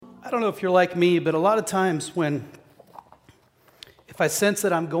I don't know if you're like me, but a lot of times if I sense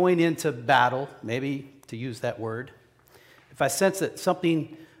that I'm going into battle, maybe to use that word, if I sense that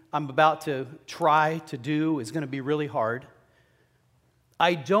something I'm about to try to do is going to be really hard,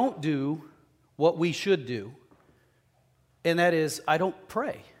 I don't do what we should do, and that is I don't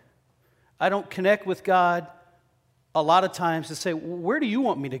pray. I don't connect with God a lot of times to say, where do you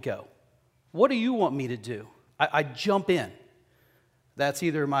want me to go? What do you want me to do? I jump in. That's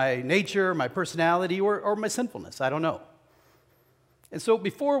either my nature, my personality, or my sinfulness. I don't know. And so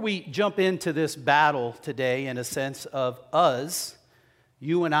before we jump into this battle today, in a sense of us,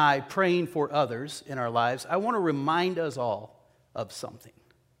 you and I praying for others in our lives, I want to remind us all of something.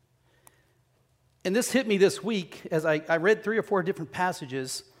 And this hit me this week as I read 3 or 4 different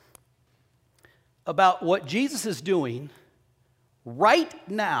passages about what Jesus is doing right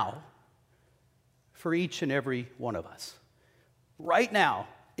now for each and every one of us. Right now,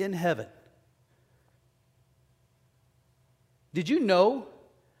 in heaven. Did you know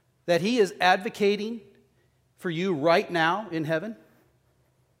that He is advocating for you right now in heaven?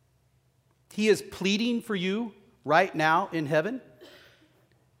 He is pleading for you right now in heaven.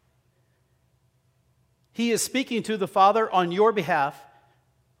 He is speaking to the Father on your behalf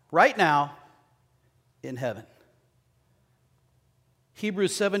right now in heaven.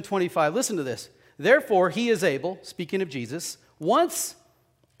 Hebrews 7:25, listen to this. Therefore, He is able, speaking of Jesus, once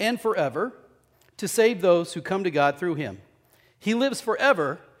and forever to save those who come to God through Him. He lives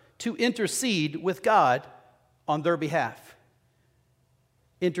forever to intercede with God on their behalf.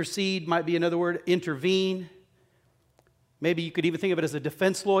 Intercede might be another word. Intervene. Maybe you could even think of it as a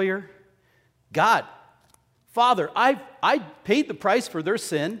defense lawyer. God, Father, I paid the price for their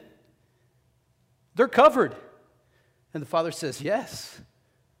sin. They're covered. And the Father says, yes,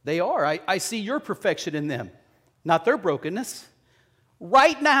 they are. I see your perfection in them, not their brokenness.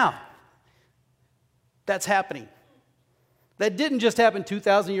 Right now, that's happening. That didn't just happen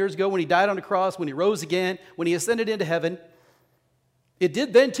 2,000 years ago when He died on the cross, when He rose again, when He ascended into heaven. It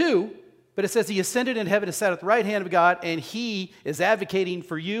did then too, but it says He ascended into heaven and sat at the right hand of God, and He is advocating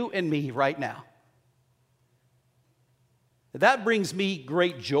for you and me right now. That brings me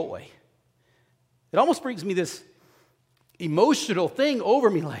great joy. It almost brings me this emotional thing over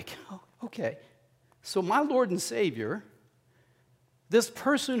me like, oh, okay, so my Lord and Savior, this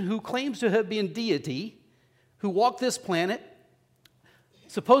person who claims to have been deity, who walked this planet,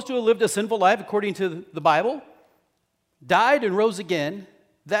 supposed to have lived a sinful life according to the Bible, died and rose again,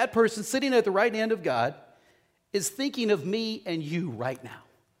 that person sitting at the right hand of God is thinking of me and you right now.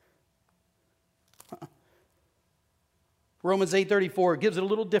 Romans 8:34 gives it a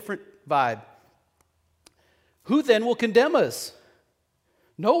little different vibe. Who then will condemn us?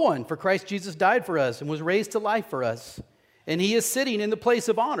 No one, for Christ Jesus died for us and was raised to life for us. And He is sitting in the place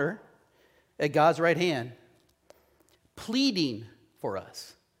of honor at God's right hand, pleading for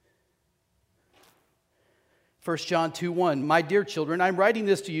us. 1 John 2:1, my dear children, I'm writing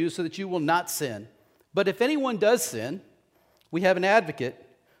this to you so that you will not sin. But if anyone does sin, we have an advocate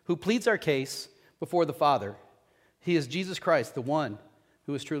who pleads our case before the Father. He is Jesus Christ, the one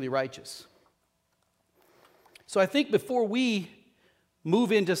who is truly righteous. So I think before we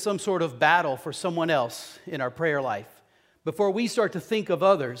move into some sort of battle for someone else in our prayer life, before we start to think of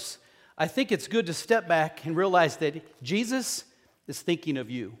others, I think it's good to step back and realize that Jesus is thinking of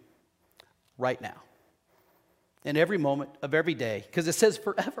you right now, in every moment of every day, because it says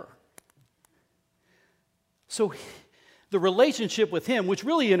forever. So the relationship with Him, which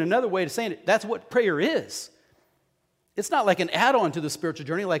really in another way of saying it, that's what prayer is. It's not like an add-on to the spiritual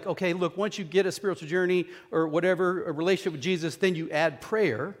journey, like, okay, look, once you get a spiritual journey or whatever, a relationship with Jesus, then you add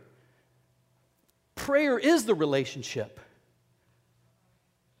prayer. Prayer is the relationship.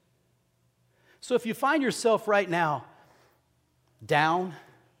 So if you find yourself right now down,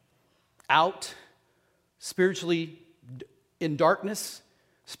 out, spiritually in darkness,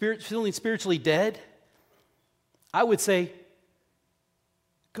 feeling spiritually dead, I would say,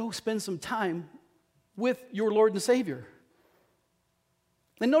 go spend some time with your Lord and Savior.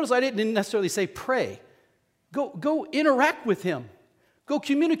 And notice I didn't necessarily say pray. Go interact with Him. Go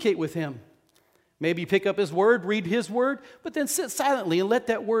communicate with Him. Maybe pick up His Word, read His Word, but then sit silently and let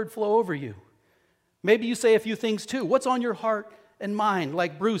that Word flow over you. Maybe you say a few things too. What's on your heart and mind,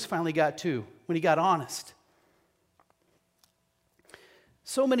 like Bruce finally got to when he got honest.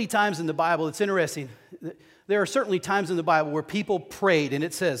 So many times in the Bible, it's interesting. There are certainly times in the Bible where people prayed, and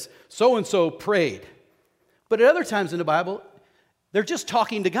it says, so-and-so prayed. But at other times in the Bible, they're just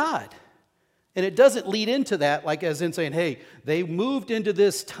talking to God. And it doesn't lead into that, like as in saying, hey, they moved into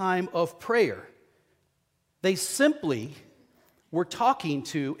this time of prayer. They simply were talking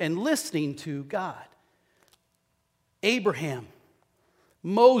to and listening to God. Abraham,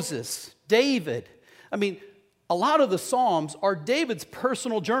 Moses, David. I mean, a lot of the Psalms are David's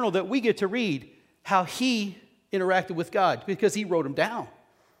personal journal that we get to read how he interacted with God because he wrote them down.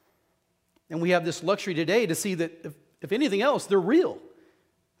 And we have this luxury today to see that, if anything else, they're real.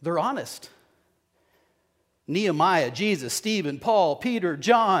 They're honest. Nehemiah, Jesus, Stephen, Paul, Peter,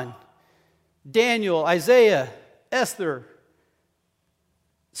 John, Daniel, Isaiah, Esther.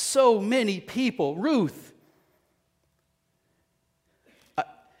 So many people. Ruth.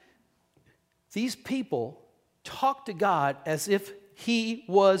 These people talk to God as if he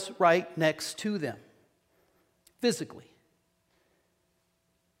was right next to them, physically.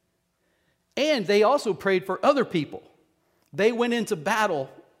 And they also prayed for other people. They went into battle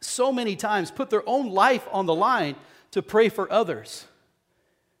so many times, put their own life on the line to pray for others.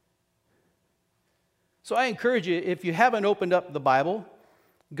 So I encourage you, if you haven't opened up the Bible,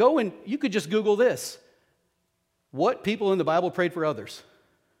 go and you could just Google this. What people in the Bible prayed for others?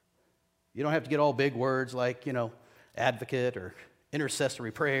 You don't have to get all big words like, advocate or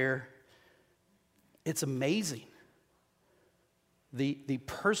intercessory prayer. It's amazing. The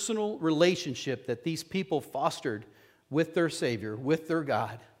personal relationship that these people fostered with their Savior, with their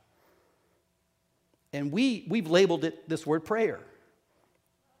God. And we've labeled it this word prayer.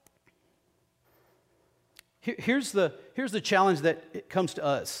 Here's the challenge that comes to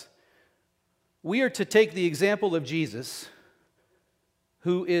us. We are to take the example of Jesus,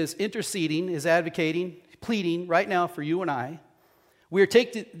 who is interceding, is advocating, pleading right now for you and I. We are to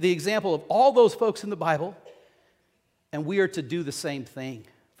take the example of all those folks in the Bible, and we are to do the same thing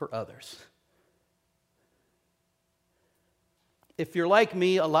for others. If you're like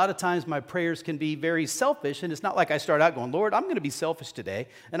me, a lot of times my prayers can be very selfish, and it's not like I start out going, Lord, I'm going to be selfish today,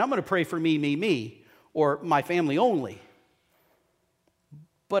 and I'm going to pray for me, or my family only.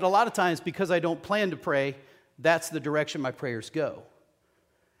 But a lot of times, because I don't plan to pray, that's the direction my prayers go.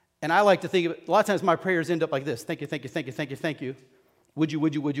 And I like to think of it, a lot of times my prayers end up like this. Thank you, thank you, thank you, thank you, thank you. Would you,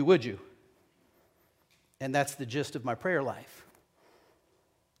 would you, would you, would you? And that's the gist of my prayer life.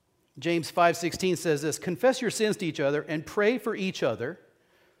 James 5:16 says this, confess your sins to each other and pray for each other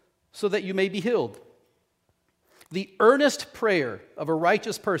so that you may be healed. The earnest prayer of a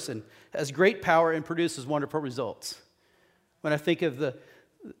righteous person has great power and produces wonderful results. When I think of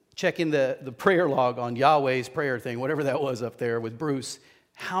checking the prayer log on Yahweh's prayer thing, whatever that was up there with Bruce,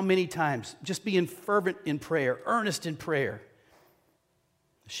 how many times just being fervent in prayer, earnest in prayer,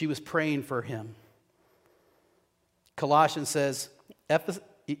 she was praying for him. Colossians says,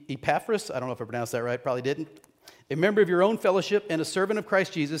 Epaphras, I don't know if I pronounced that right, probably didn't, a member of your own fellowship and a servant of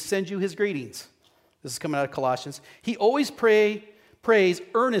Christ Jesus, sends you his greetings. This is coming out of Colossians. He always prays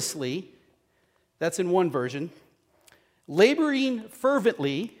earnestly, that's in one version. Laboring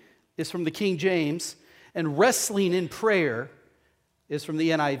fervently is from the King James, and wrestling in prayer is from the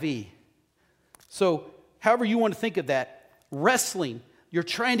NIV. So, however you want to think of that, wrestling, you're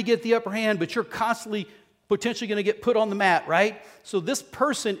trying to get the upper hand, but you're constantly potentially going to get put on the mat, right? So this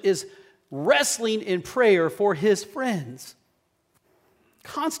person is wrestling in prayer for his friends.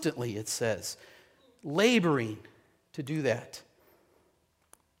 Constantly, it says. Laboring to do that.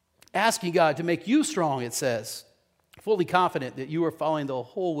 Asking God to make you strong, it says. Fully confident that you are following the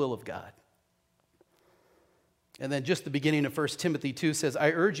whole will of God. And then just the beginning of 1 Timothy 2 says,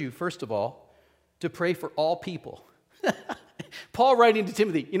 I urge you, first of all, to pray for all people. Paul writing to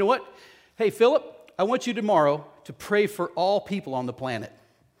Timothy, you know what? Hey, Philip, I want you tomorrow to pray for all people on the planet.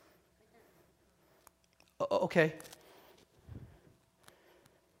 Okay.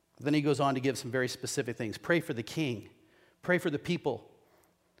 Then he goes on to give some very specific things. Pray for the king. Pray for the people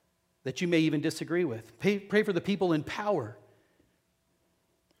that you may even disagree with. Pray for the people in power.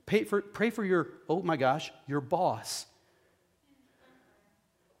 Pray for your, oh my gosh, your boss.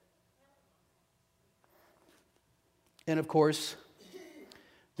 And of course,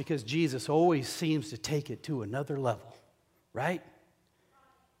 because Jesus always seems to take it to another level, right?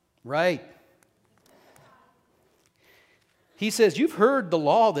 Right. He says, you've heard the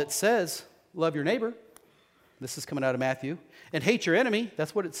law that says, love your neighbor. This is coming out of Matthew. And hate your enemy.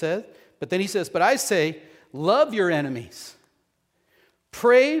 That's what it says. But then he says, but I say, love your enemies.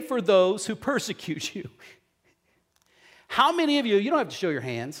 Pray for those who persecute you. How many of you don't have to show your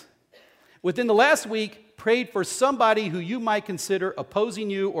hands, within the last week prayed for somebody who you might consider opposing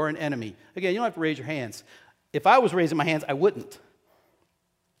you or an enemy? Again, you don't have to raise your hands. If I was raising my hands, I wouldn't.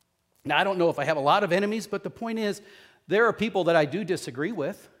 Now, I don't know if I have a lot of enemies, but the point is, there are people that I do disagree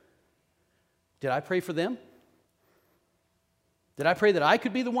with. Did I pray for them? Did I pray that I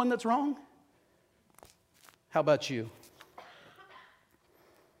could be the one that's wrong? How about you?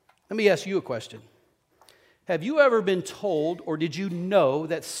 Let me ask you a question. Have you ever been told, or did you know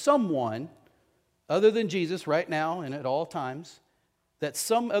that someone other than Jesus right now and at all times, that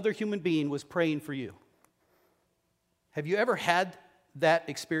some other human being was praying for you? Have you ever had that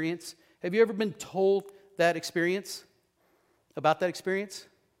experience? Have you ever been told that experience, about that experience?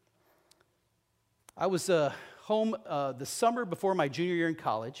 I was home the summer before my junior year in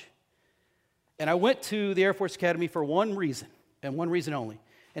college, and I went to the Air Force Academy for one reason, and one reason only.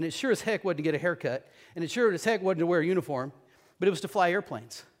 And it sure as heck wasn't to get a haircut, and it sure as heck wasn't to wear a uniform, but it was to fly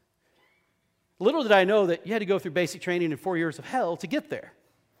airplanes. Little did I know that you had to go through basic training and 4 years of hell to get there.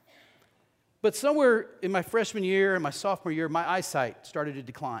 But somewhere in my freshman year and my sophomore year, my eyesight started to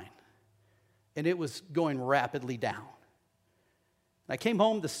decline, and it was going rapidly down. I came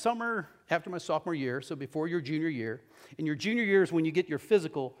home the summer after my sophomore year, so before your junior year. And your junior year is when you get your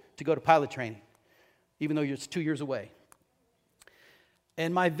physical to go to pilot training, even though it's 2 years away.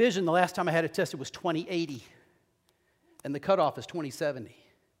 And my vision, the last time I had it tested, was 20/80. And the cutoff is 20/70.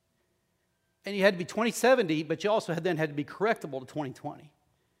 And you had to be 20/70, but you also then had to be correctable to 20/20.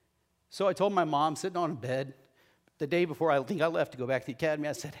 So I told my mom, sitting on a bed, the day before I think I left to go back to the academy,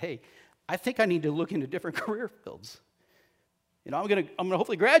 I said, hey, I think I need to look into different career fields. You know, I'm gonna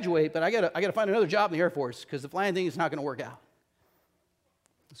hopefully graduate, but I gotta find another job in the Air Force because the flying thing is not gonna work out.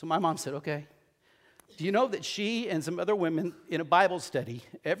 So my mom said, okay. Do you know that she and some other women in a Bible study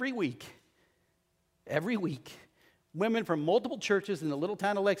every week, women from multiple churches in the little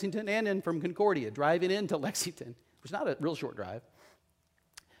town of Lexington and in from Concordia, driving into Lexington, it was not a real short drive,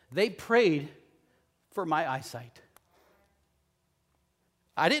 they prayed for my eyesight.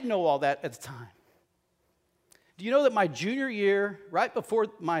 I didn't know all that at the time. Do you know that my junior year, right before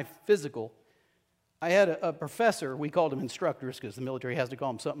my physical, I had a professor, we called him instructors because the military has to call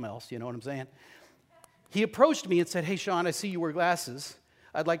him something else, you know what I'm saying? He approached me and said, hey, Sean, I see you wear glasses.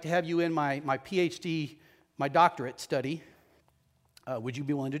 I'd like to have you in my PhD, my doctorate study. Would you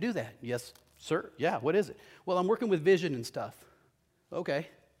be willing to do that? Yes, sir. Yeah, what is it? Well, I'm working with vision and stuff. Okay.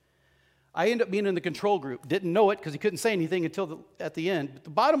 I ended up being in the control group. Didn't know it because he couldn't say anything until at the end. But the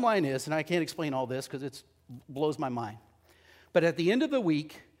bottom line is, and I can't explain all this because it blows my mind, but at the end of the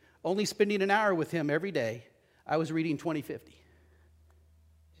week, only spending an hour with him every day, I was reading 2050.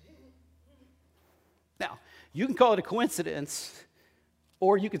 Now, you can call it a coincidence,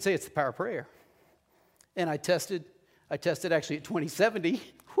 or you could say it's the power of prayer. And I tested actually at 2070,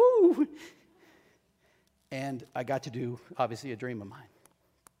 whoo! And I got to do, obviously, a dream of mine.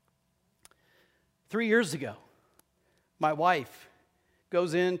 3 years ago, my wife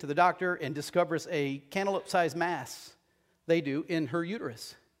goes in to the doctor and discovers a cantaloupe-sized mass, they do, in her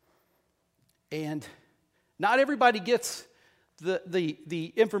uterus. And not everybody gets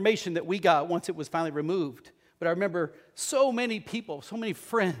the information that we got once it was finally removed. But I remember so many people, so many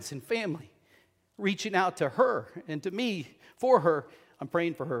friends and family reaching out to her and to me for her. I'm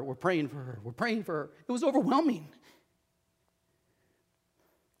praying for her. We're praying for her. We're praying for her. It was overwhelming.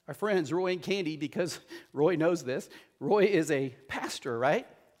 Our friends, Roy and Candy, because Roy knows this. Roy is a pastor, right?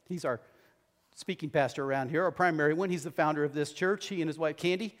 He's our speaking pastor around here, our primary one. He's the founder of this church, he and his wife,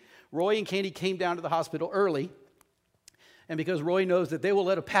 Candy. Roy and Candy came down to the hospital early. And because Roy knows that they will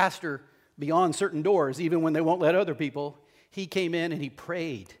let a pastor beyond certain doors, even when they won't let other people, he came in and he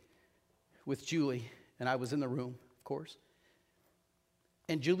prayed with Julie. And I was in the room, of course.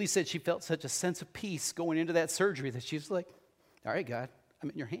 And Julie said she felt such a sense of peace going into that surgery that she was like, all right, God, I'm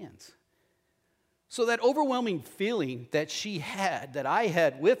in your hands. So that overwhelming feeling that she had, that I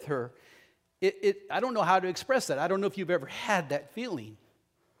had with her, I don't know how to express that. I don't know if you've ever had that feeling.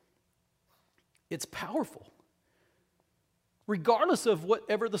 It's powerful. Regardless of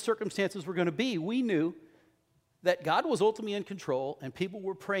whatever the circumstances were going to be, we knew that God was ultimately in control, and people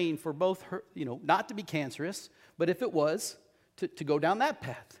were praying for both her, not to be cancerous, but if it was, to go down that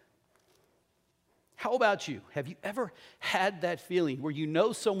path. How about you? Have you ever had that feeling where you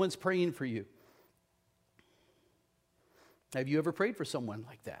know someone's praying for you? Have you ever prayed for someone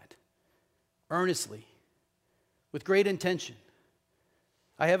like that? Earnestly, with great intention.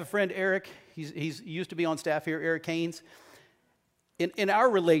 I have a friend, Eric. He used to be on staff here, Eric Haynes. In our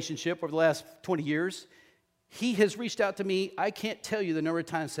relationship over the last 20 years, he has reached out to me. I can't tell you the number of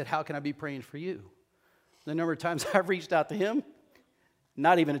times said, how can I be praying for you? The number of times I've reached out to him,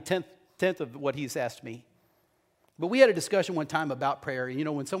 not even a tenth of what he's asked me. But we had a discussion one time about prayer.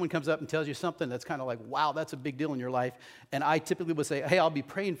 And when someone comes up and tells you something that's kind of like, wow, that's a big deal in your life. And I typically would say, hey, I'll be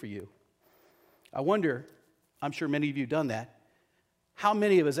praying for you. I wonder, I'm sure many of you have done that, how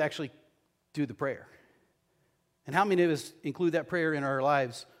many of us actually do the prayer? And how many of us include that prayer in our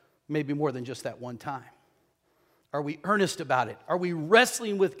lives maybe more than just that one time? Are we earnest about it? Are we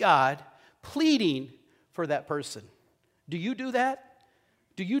wrestling with God, pleading for that person? Do you do that?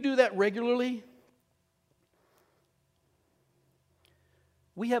 Do you do that regularly?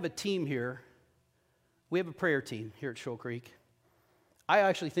 We have a team here. We have a prayer team here at Shoal Creek. I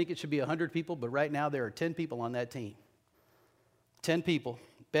actually think it should be 100 people, but right now there are 10 people on that team. 10 people.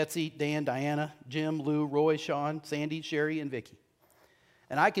 Betsy, Dan, Diana, Jim, Lou, Roy, Sean, Sandy, Sherry, and Vicky.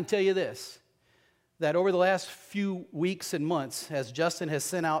 And I can tell you this, that over the last few weeks and months, as Justin has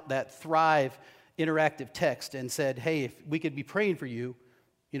sent out that Thrive interactive text and said, hey, if we could be praying for you,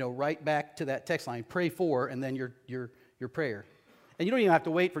 right back to that text line, pray for, and then your prayer. And you don't even have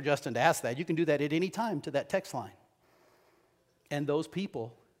to wait for Justin to ask that. You can do that at any time to that text line. And those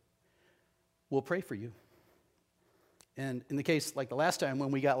people will pray for you. And in the case like the last time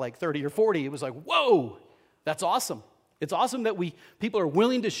when we got like 30 or 40, it was like, whoa, that's awesome. It's awesome that people are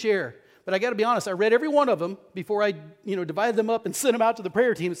willing to share. But I got to be honest, I read every one of them before I divided them up and sent them out to the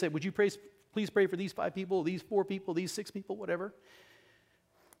prayer team and said, would you please pray for these 5 people, these 4 people, these 6 people, whatever.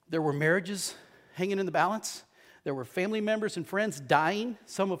 There were marriages hanging in the balance. There were family members and friends dying,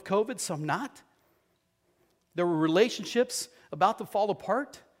 some of COVID, some not. There were relationships about to fall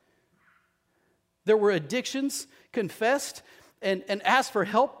apart. There were addictions confessed and asked for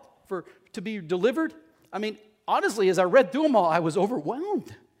help to be delivered. I mean, honestly, as I read through them all, I was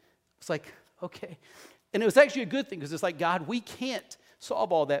overwhelmed. It's like, okay. And it was actually a good thing because it's like, God, we can't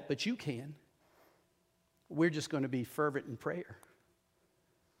solve all that, but you can. We're just going to be fervent in prayer.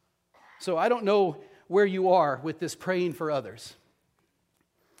 So I don't know where you are with this praying for others.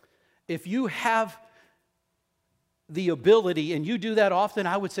 If you have the ability and you do that often,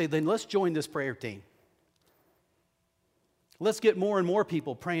 I would say then let's join this prayer team. Let's get more and more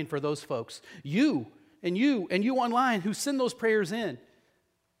people praying for those folks. You online who send those prayers in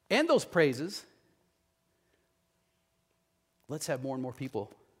and those praises. Let's have more and more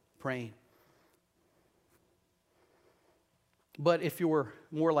people praying. But if you're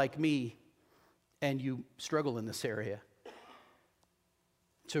more like me and you struggle in this area,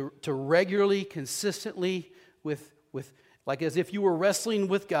 to regularly, consistently, with like as if you were wrestling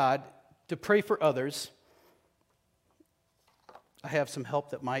with God, to pray for others, I have some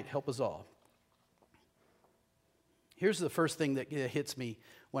help that might help us all. Here's the first thing that hits me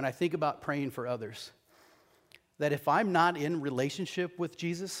when I think about praying for others. That if I'm not in relationship with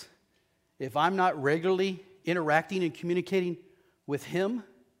Jesus, if I'm not regularly interacting and communicating with Him,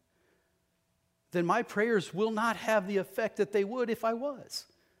 then my prayers will not have the effect that they would if I was.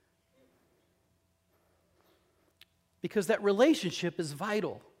 Because that relationship is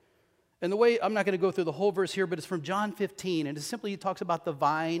vital. And the way, I'm not going to go through the whole verse here, but it's from John 15, and it simply talks about the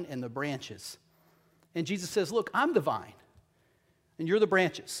vine and the branches. And Jesus says, look, I'm the vine, and you're the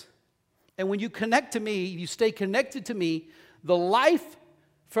branches. And when you connect to me, you stay connected to me, the life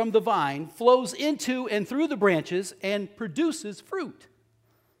from the vine flows into and through the branches and produces fruit.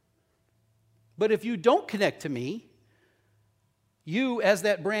 But if you don't connect to me, you, as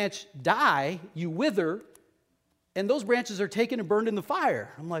that branch, die, you wither, and those branches are taken and burned in the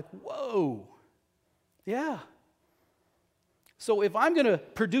fire. I'm like, whoa, yeah. So if I'm going to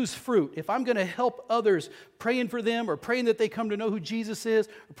produce fruit, if I'm going to help others, praying for them or praying that they come to know who Jesus is,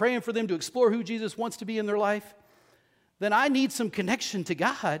 or praying for them to explore who Jesus wants to be in their life, then I need some connection to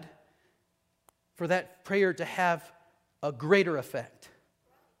God for that prayer to have a greater effect.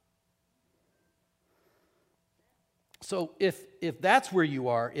 So if that's where you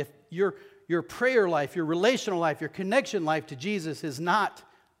are, if your prayer life, your relational life, your connection life to Jesus is not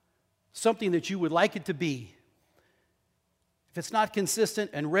something that you would like it to be, if it's not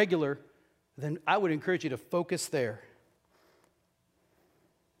consistent and regular, then I would encourage you to focus there.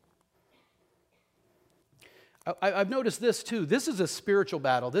 I've noticed this too. This is a spiritual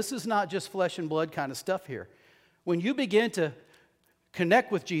battle. This is not just flesh and blood kind of stuff here. When you begin to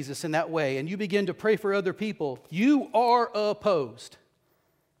connect with Jesus in that way and you begin to pray for other people, you are opposed.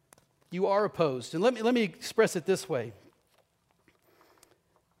 You are opposed. And let me express it this way.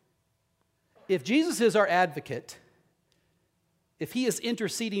 If Jesus is our advocate, if He is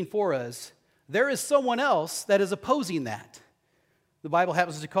interceding for us, there is someone else that is opposing that. The Bible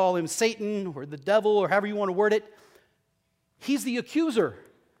happens to call him Satan or the devil or however you want to word it. He's the accuser.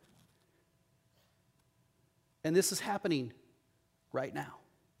 And this is happening right now.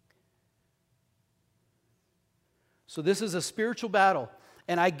 So this is a spiritual battle.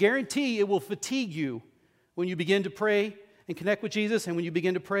 And I guarantee it will fatigue you when you begin to pray and connect with Jesus and when you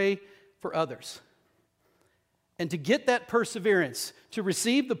begin to pray for others. And to get that perseverance, to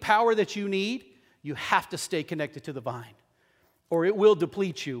receive the power that you need, you have to stay connected to the vine. Or it will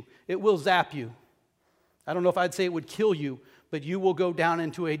deplete you. It will zap you. I don't know if I'd say it would kill you, but you will go down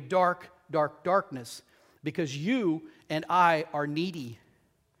into a dark, dark darkness because you and I are needy.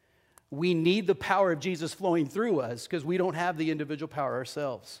 We need the power of Jesus flowing through us because we don't have the individual power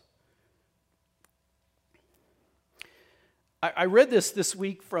ourselves. I read this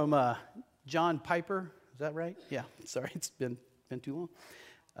week from John Piper. Is that right? Yeah, sorry, it's been too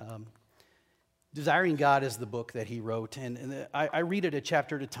long. Desiring God is the book that he wrote, and I read it a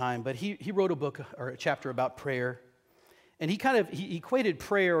chapter at a time, but he wrote a book or a chapter about prayer, and he equated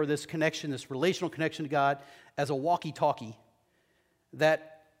prayer or this connection, this relational connection to God, as a walkie-talkie, that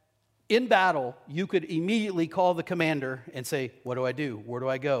in battle, you could immediately call the commander and say, what do I do? Where do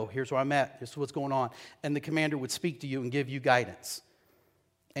I go? Here's where I'm at. This is what's going on. And the commander would speak to you and give you guidance.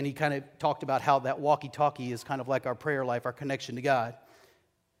 And he kind of talked about how that walkie-talkie is kind of like our prayer life, our connection to God.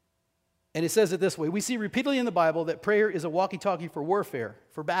 And it says it this way. We see repeatedly in the Bible that prayer is a walkie-talkie for warfare,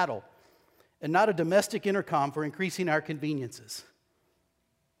 for battle, and not a domestic intercom for increasing our conveniences.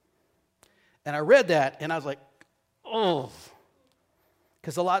 And I read that, and I was like, oh.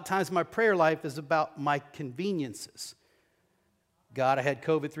 Because a lot of times my prayer life is about my conveniences. God, I had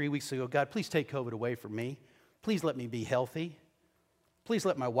COVID 3 weeks ago. God, please take COVID away from me. Please let me be healthy. Please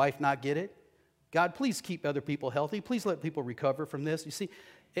let my wife not get it. God, please keep other people healthy. Please let people recover from this. You see,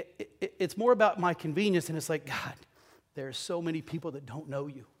 it's more about my convenience, and it's like, God, there are so many people that don't know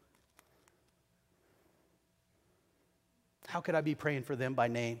you. How could I be praying for them by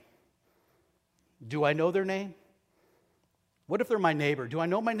name? Do I know their name? What if they're my neighbor? Do I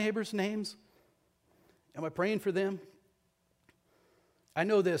know my neighbor's names? Am I praying for them? I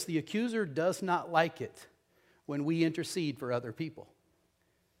know this, the accuser does not like it when we intercede for other people.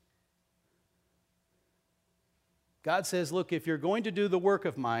 God says, look, if you're going to do the work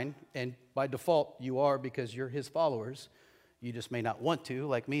of mine, and by default you are because you're his followers, you just may not want to.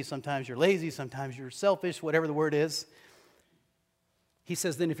 Like me, sometimes you're lazy, sometimes you're selfish, whatever the word is. He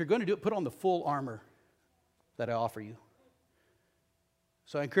says, then if you're going to do it, put on the full armor that I offer you.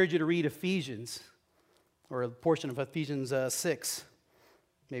 So I encourage you to read Ephesians, or a portion of Ephesians 6.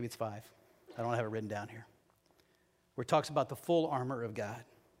 Maybe it's 5. I don't have it written down here. Where it talks about the full armor of God.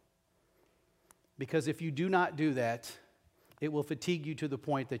 Because if you do not do that, it will fatigue you to the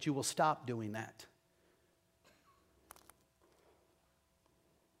point that you will stop doing that.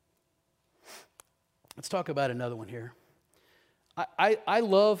 Let's talk about another one here. I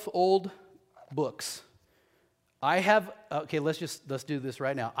love old books. Let's do this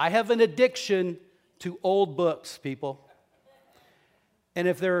right now. I have an addiction to old books, people. And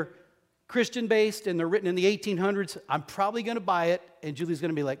if they're Christian-based and they're written in the 1800s, I'm probably going to buy it, and Julie's going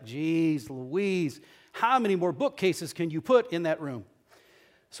to be like, geez, Louise, how many more bookcases can you put in that room?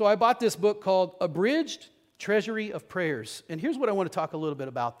 So I bought this book called Abridged Treasury of Prayers. And here's what I want to talk a little bit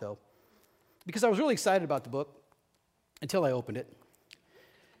about, though, because I was really excited about the book until I opened it.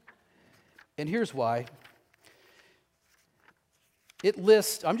 And here's why. It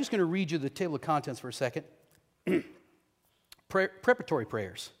lists, I'm just going to read you the table of contents for a second. Preparatory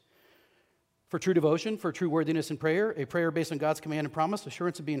prayers. For true devotion, for true worthiness in prayer, a prayer based on God's command and promise,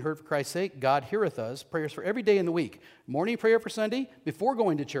 assurance of being heard for Christ's sake, God heareth us, prayers for every day in the week. Morning prayer for Sunday, before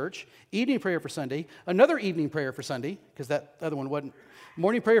going to church, evening prayer for Sunday, another evening prayer for Sunday, because that other one wasn't.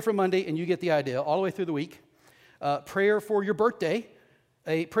 Morning prayer for Monday, and you get the idea, all the way through the week. Prayer for your birthday,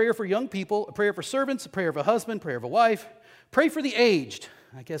 a prayer for young people, a prayer for servants, a prayer of a husband, prayer of a wife. Pray for the aged.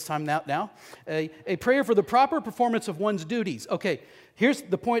 I guess I'm out now. A prayer for the proper performance of one's duties. Okay, here's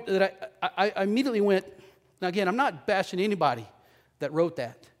the point that I immediately went. Now again, I'm not bashing anybody that wrote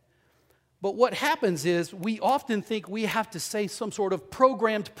that. But what happens is we often think we have to say some sort of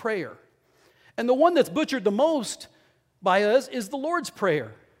programmed prayer. And the one that's butchered the most by us is the Lord's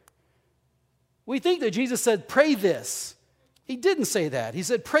Prayer. We think that Jesus said, pray this. He didn't say that. He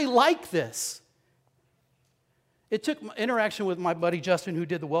said, pray like this. It took interaction with my buddy Justin, who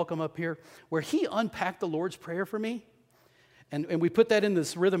did the welcome up here, where he unpacked the Lord's Prayer for me. And we put that in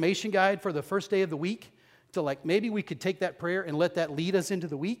this Rhythmation guide for the first day of the week to like maybe we could take that prayer and let that lead us into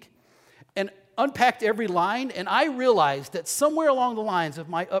the week. And unpacked every line, and I realized that somewhere along the lines of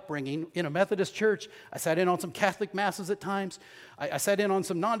my upbringing in a Methodist church, I sat in on some Catholic masses at times, I sat in on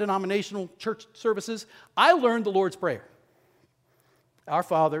some non-denominational church services, I learned the Lord's Prayer. Our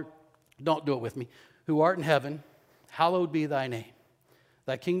Father, don't do it with me, who art in heaven, hallowed be thy name.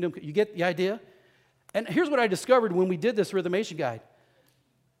 Thy kingdom, you get the idea? And here's what I discovered when we did this Rhythmation guide.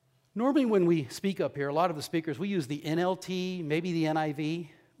 Normally when we speak up here, a lot of the speakers, we use the NLT, maybe the NIV.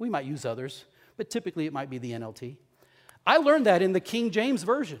 We might use others, but typically it might be the NLT. I learned that in the King James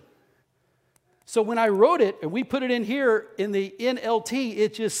Version. So when I wrote it and we put it in here in the NLT,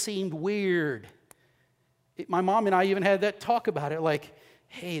 it just seemed weird. My mom and I even had that talk about it, like,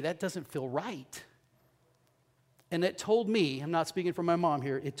 hey, that doesn't feel right. And it told me, I'm not speaking for my mom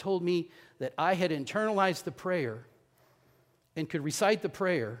here, it told me that I had internalized the prayer and could recite the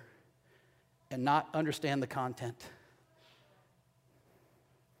prayer and not understand the content.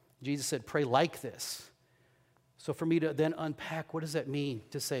 Jesus said, pray like this. So for me to then unpack, what does that mean?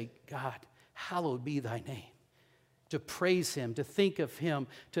 To say, God, hallowed be thy name. To praise him, to think of him,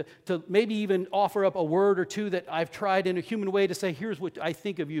 to maybe even offer up a word or two that I've tried in a human way to say, here's what I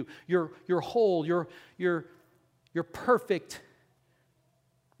think of you. You're whole, you're perfect,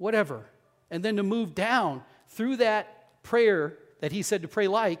 whatever. And then to move down through that prayer that he said to pray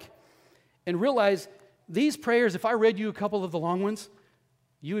like, and realize these prayers, if I read you a couple of the long ones,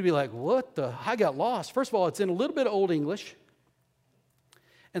 you would be like, what the? I got lost. First of all, it's in a little bit of Old English.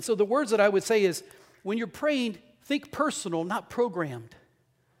 And so the words that I would say is, when you're praying, think personal, not programmed.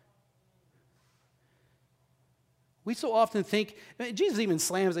 We so often think, Jesus even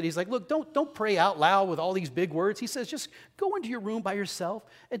slams it. He's like, look, don't pray out loud with all these big words. He says, just go into your room by yourself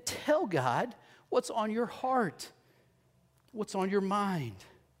and tell God what's on your heart, what's on your mind.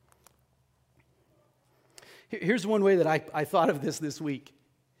 Here's one way that I thought of this week.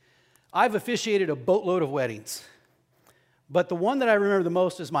 I've officiated a boatload of weddings, but the one that I remember the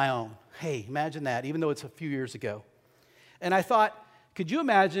most is my own. Hey, imagine that, even though it's a few years ago. And I thought, could you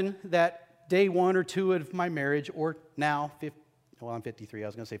imagine that day 1 or 2 of my marriage, or now, I'm 53, I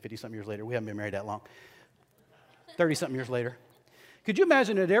was going to say 50-something years later. We haven't been married that long. 30-something years later. Could you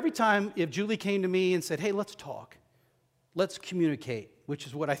imagine that every time if Julie came to me and said, hey, let's talk, let's communicate, which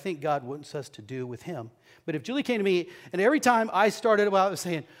is what I think God wants us to do with him. But if Julie came to me, and every time I started out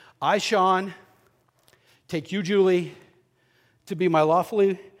saying, I, Sean, take you, Julie, to be my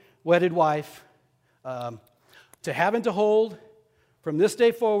lawfully wedded wife, to have and to hold from this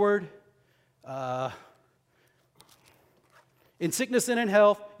day forward, in sickness and in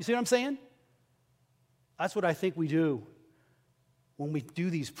health. You see what I'm saying? That's what I think we do when we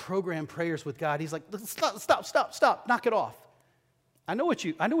do these program prayers with God. He's like, stop, knock it off. I know what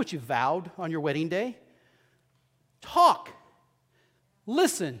you vowed on your wedding day. Talk,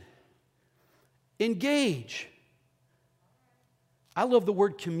 listen, engage. I love the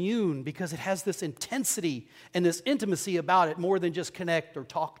word commune because it has this intensity and this intimacy about it more than just connect or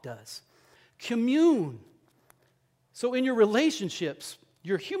talk does. Commune. So in your relationships,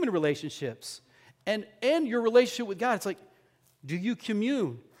 your human relationships, and your relationship with God, it's like, do you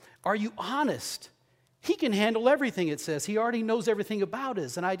commune? Are you honest? He can handle everything, it says. He already knows everything about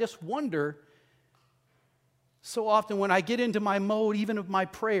us. And I just wonder, so often when I get into my mode, even of my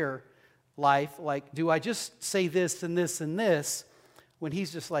prayer life, like, do I just say this and this and this? When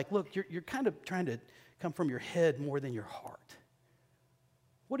he's just like, look, you're kind of trying to come from your head more than your heart.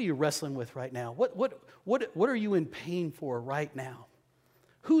 What are you wrestling with right now? What are you in pain for right now?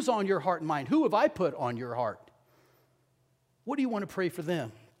 Who's on your heart and mind? Who have I put on your heart? What do you want to pray for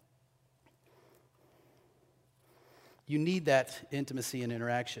them? You need that intimacy and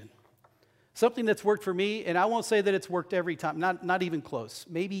interaction. Something that's worked for me, and I won't say that it's worked every time, not even close,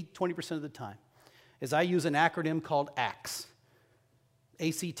 maybe 20% of the time, is I use an acronym called ACTS.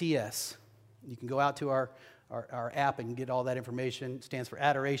 ACTS. You can go out to our app and get all that information. It stands for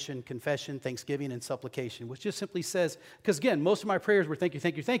adoration, confession, thanksgiving, and supplication, which just simply says, because again, most of my prayers were thank you,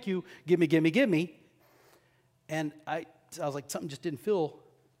 thank you, thank you, give me, give me, give me. And I was like, something just didn't feel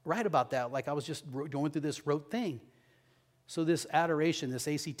right about that. Like I was just going through this rote thing. So this adoration, this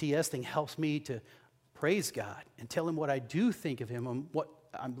ACTS thing helps me to praise God and tell him what I do think of him and what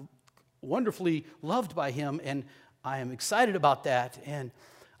I'm wonderfully loved by him, and I am excited about that, and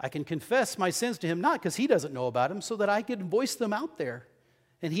I can confess my sins to him, not because he doesn't know about them, so that I can voice them out there,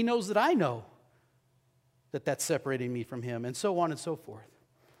 and he knows that I know that that's separating me from him, and so on and so forth.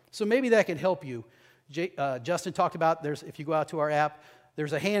 So maybe that can help you. Justin talked about, if you go out to our app,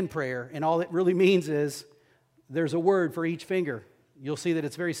 there's a hand prayer, and all it really means is there's a word for each finger. You'll see that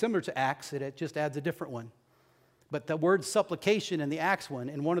it's very similar to Acts, it just adds a different one. But the word supplication in the Acts one,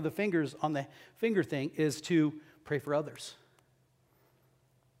 and one of the fingers on the finger thing, is to pray for others.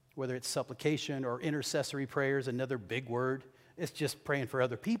 Whether it's supplication or intercessory prayers, another big word, it's just praying for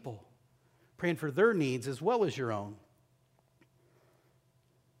other people, praying for their needs as well as your own.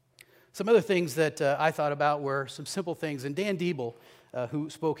 Some other things that I thought about were some simple things, and Dan Diebel, who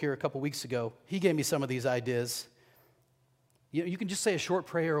spoke here a couple weeks ago, he gave me some of these ideas. You can just say a short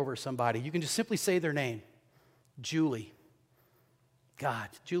prayer over somebody. You can just simply say their name. Julie. God,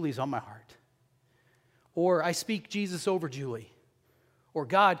 Julie's on my heart. Or I speak Jesus over Julie. Or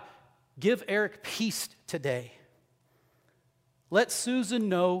God, give Eric peace today. Let Susan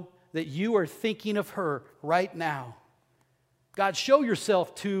know that you are thinking of her right now. God, show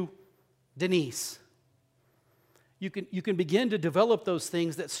yourself to Denise. You can begin to develop those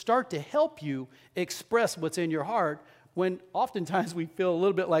things that start to help you express what's in your heart when oftentimes we feel a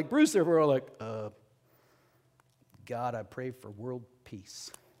little bit like Bruce there. We're like, God, I pray for world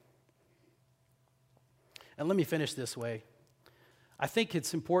peace. And let me finish this way. I think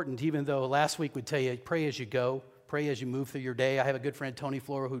it's important, even though last week we'd tell you, pray as you go, pray as you move through your day. I have a good friend, Tony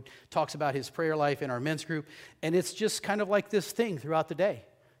Flora, who talks about his prayer life in our men's group, and it's just kind of like this thing throughout the day.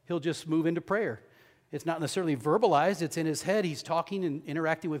 He'll just move into prayer. It's not necessarily verbalized. It's in his head. He's talking and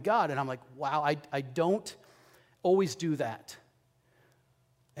interacting with God, and I'm like, wow, I don't always do that.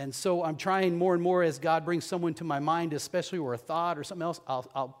 And so I'm trying more and more as God brings someone to my mind, especially or a thought or something else,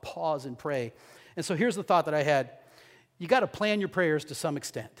 I'll pause and pray. And so here's the thought that I had. You got to plan your prayers to some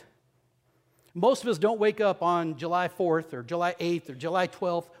extent. Most of us don't wake up on July 4th or July 8th or July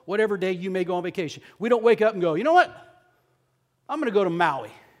 12th, whatever day you may go on vacation. We don't wake up and go, you know what? I'm going to go to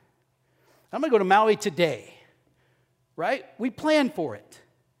Maui. I'm going to go to Maui today, right? We plan for it.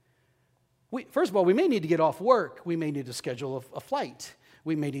 First of all, we may need to get off work. We may need to schedule a flight.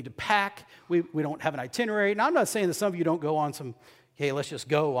 We may need to pack. We don't have an itinerary. Now, I'm not saying that some of you don't go on some, hey, let's just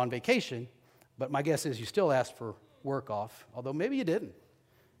go on vacation. But my guess is you still asked for work off, although maybe you didn't.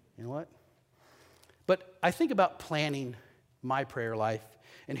 You know what? But I think about planning my prayer life.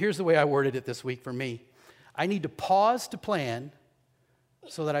 And here's the way I worded it this week for me. I need to pause to plan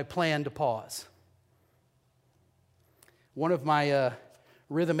so that I plan to pause. One of my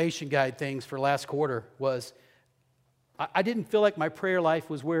Rhythmation Guide things for last quarter was I didn't feel like my prayer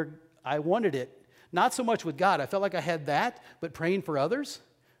life was where I wanted it. Not so much with God. I felt like I had that, but praying for others.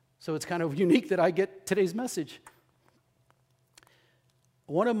 So it's kind of unique that I get today's message.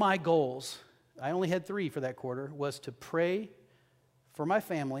 One of my goals, I only had 3 for that quarter, was to pray for my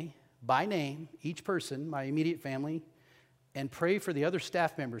family by name, each person, my immediate family, and pray for the other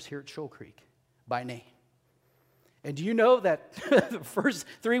staff members here at Shoal Creek by name. And do you know that the first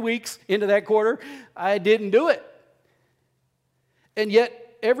 3 weeks into that quarter, I didn't do it. And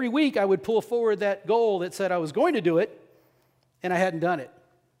yet, every week I would pull forward that goal that said I was going to do it, and I hadn't done it.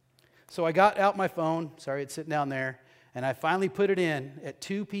 So I got out my phone, sorry, it's sitting down there, and I finally put it in at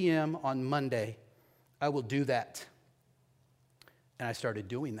 2 p.m. on Monday. I will do that. And I started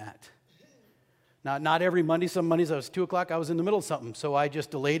doing that. Now, not every Monday. Some Mondays I was 2 o'clock, I was in the middle of something. So I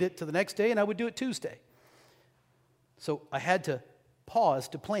just delayed it to the next day, and I would do it Tuesday. So I had to pause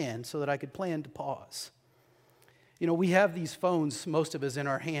to plan so that I could plan to pause. You know, we have these phones, most of us, in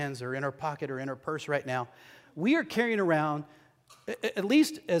our hands or in our pocket or in our purse right now. We are carrying around, at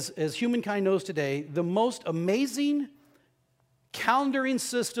least as humankind knows today, the most amazing calendaring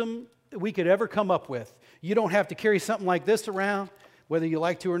system we could ever come up with. You don't have to carry something like this around, whether you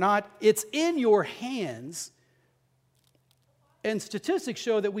like to or not. It's in your hands. And statistics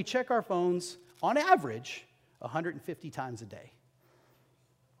show that we check our phones, on average, 150 times a day.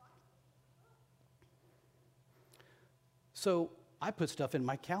 So I put stuff in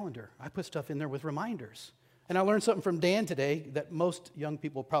my calendar. I put stuff in there with reminders. And I learned something from Dan today that most young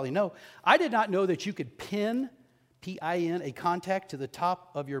people probably know. I did not know that you could pin, P-I-N, a contact to the top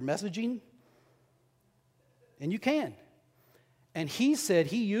of your messaging. And you can. And he said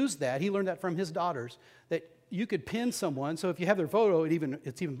he used that. He learned that from his daughters, that you could pin someone. So if you have their photo,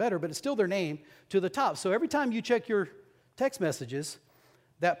 it's even better, but it's still their name to the top. So every time you check your text messages,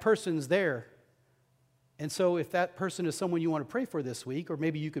 that person's there. And so if that person is someone you want to pray for this week, or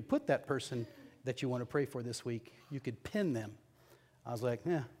maybe you could put that person that you want to pray for this week, you could pin them. I was like,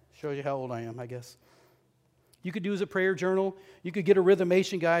 shows you how old I am, I guess. You could do as a prayer journal. You could get a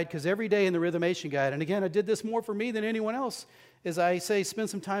Rhythmation Guide, because every day in the Rhythmation Guide, and again, I did this more for me than anyone else, is I say spend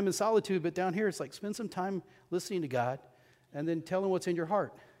some time in solitude, but down here it's like spend some time listening to God and then tell Him what's in your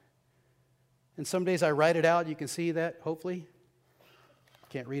heart. And some days I write it out. You can see that, hopefully.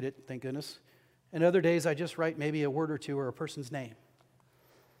 Can't read it, thank goodness. And other days I just write maybe a word or two or a person's name.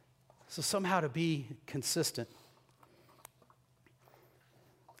 So somehow to be consistent.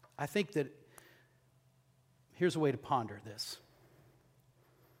 I think that here's a way to ponder this.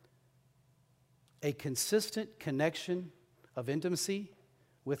 A consistent connection of intimacy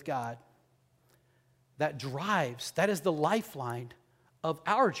with God that is the lifeline of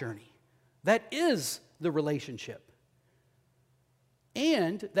our journey. That is the relationship.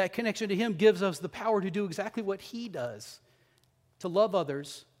 And that connection to Him gives us the power to do exactly what He does, to love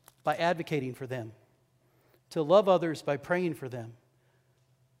others by advocating for them, to love others by praying for them,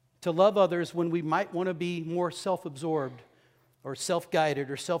 to love others when we might want to be more self-absorbed or self-guided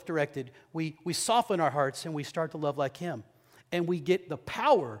or self-directed. We soften our hearts and we start to love like Him. And we get the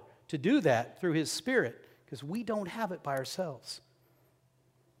power to do that through His Spirit, because we don't have it by ourselves.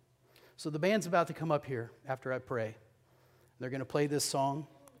 So the band's about to come up here after I pray. They're going to play this song.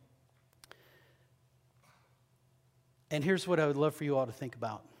 And here's what I would love for you all to think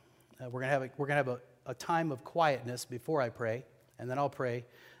about. We're going to have a time of quietness before I pray, and then I'll pray.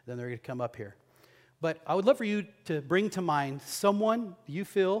 Then they're going to come up here. But I would love for you to bring to mind someone you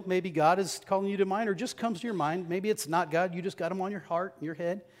feel maybe God is calling you to mind, or just comes to your mind. Maybe it's not God, you just got them on your heart, your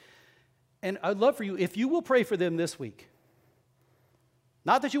head. And I'd love for you, if you will pray for them this week.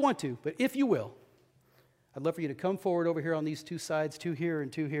 Not that you want to, but if you will, I'd love for you to come forward over here on these two sides, two here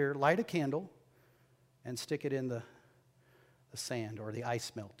and two here, light a candle, and stick it in the sand or the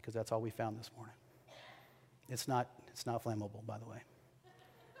ice melt, because that's all we found this morning. It's not flammable, by the way.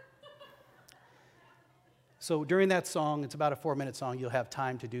 So during that song, it's about a 4-minute song, you'll have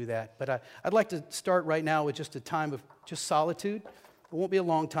time to do that. But I'd like to start right now with just a time of just solitude. It won't be a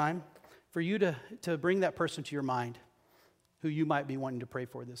long time for you to bring that person to your mind who you might be wanting to pray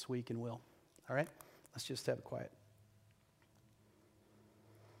for this week and will. All right? Let's just have a quiet.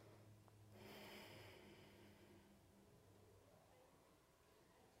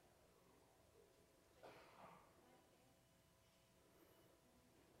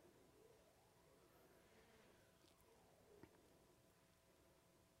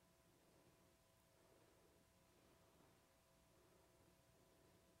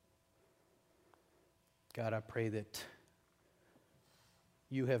 God, I pray that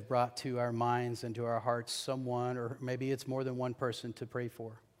you have brought to our minds and to our hearts someone, or maybe it's more than one person, to pray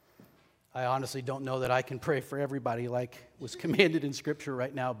for. I honestly don't know that I can pray for everybody like was commanded in Scripture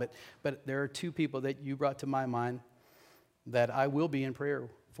right now, but there are 2 people that you brought to my mind that I will be in prayer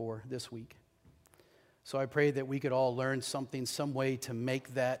for this week. So I pray that we could all learn something, some way to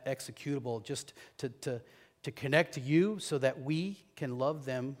make that executable, just to connect to you so that we can love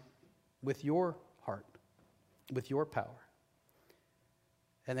them with your heart, with your power,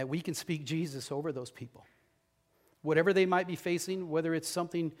 and that we can speak Jesus over those people. Whatever they might be facing, whether it's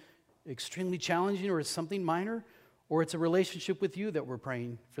something extremely challenging or it's something minor, or it's a relationship with you that we're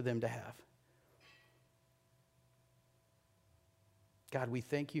praying for them to have. God, we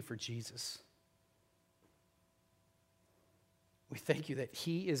thank you for Jesus. We thank you that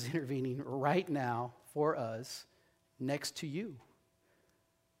He is intervening right now for us next to you.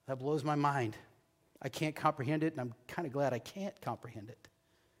 That blows my mind. I can't comprehend it, and I'm kind of glad I can't comprehend it.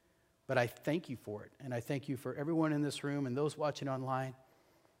 But I thank you for it, and I thank you for everyone in this room and those watching online,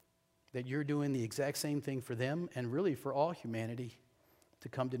 that you're doing the exact same thing for them and really for all humanity to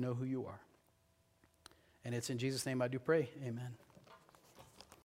come to know who you are. And it's in Jesus' name I do pray. Amen.